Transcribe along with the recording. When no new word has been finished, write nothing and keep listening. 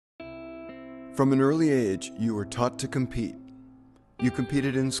From an early age, you were taught to compete. You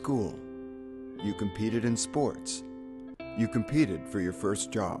competed in school. You competed in sports. You competed for your first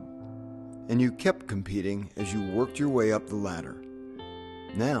job. And you kept competing as you worked your way up the ladder.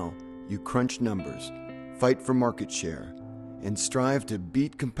 Now, you crunch numbers, fight for market share, and strive to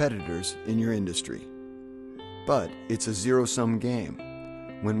beat competitors in your industry. But it's a zero-sum game.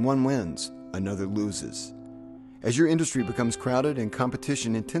 When one wins, another loses. As your industry becomes crowded and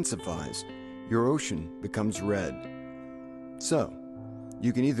competition intensifies, your ocean becomes red. So,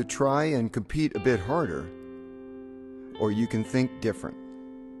 you can either try and compete a bit harder, or you can think different.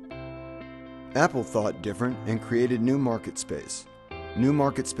 Apple thought different and created new market space. New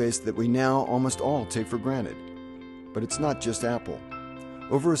market space that we now almost all take for granted. But it's not just Apple.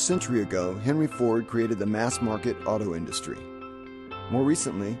 Over a century ago, Henry Ford created the mass market auto industry. More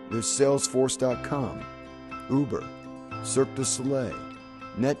recently, there's Salesforce.com, Uber, Cirque du Soleil,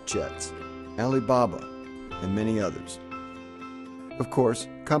 NetJets, Alibaba, and many others. Of course,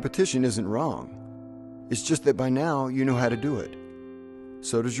 competition isn't wrong. It's just that by now you know how to do it.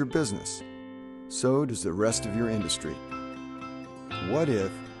 So does your business. So does the rest of your industry. What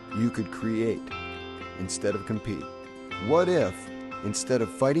if you could create instead of compete? What if, instead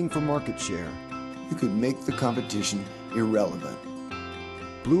of fighting for market share, you could make the competition irrelevant?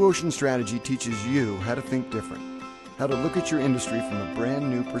 Blue Ocean Strategy teaches you how to think different, how to look at your industry from a brand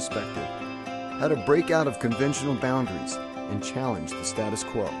new perspective, how to break out of conventional boundaries and challenge the status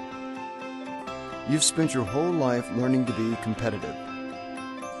quo. You've spent your whole life learning to be competitive.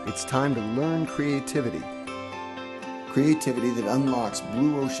 It's time to learn creativity. Creativity that unlocks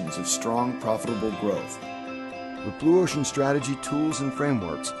blue oceans of strong, profitable growth. With Blue Ocean Strategy tools and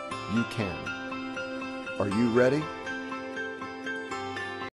frameworks, you can. Are you ready?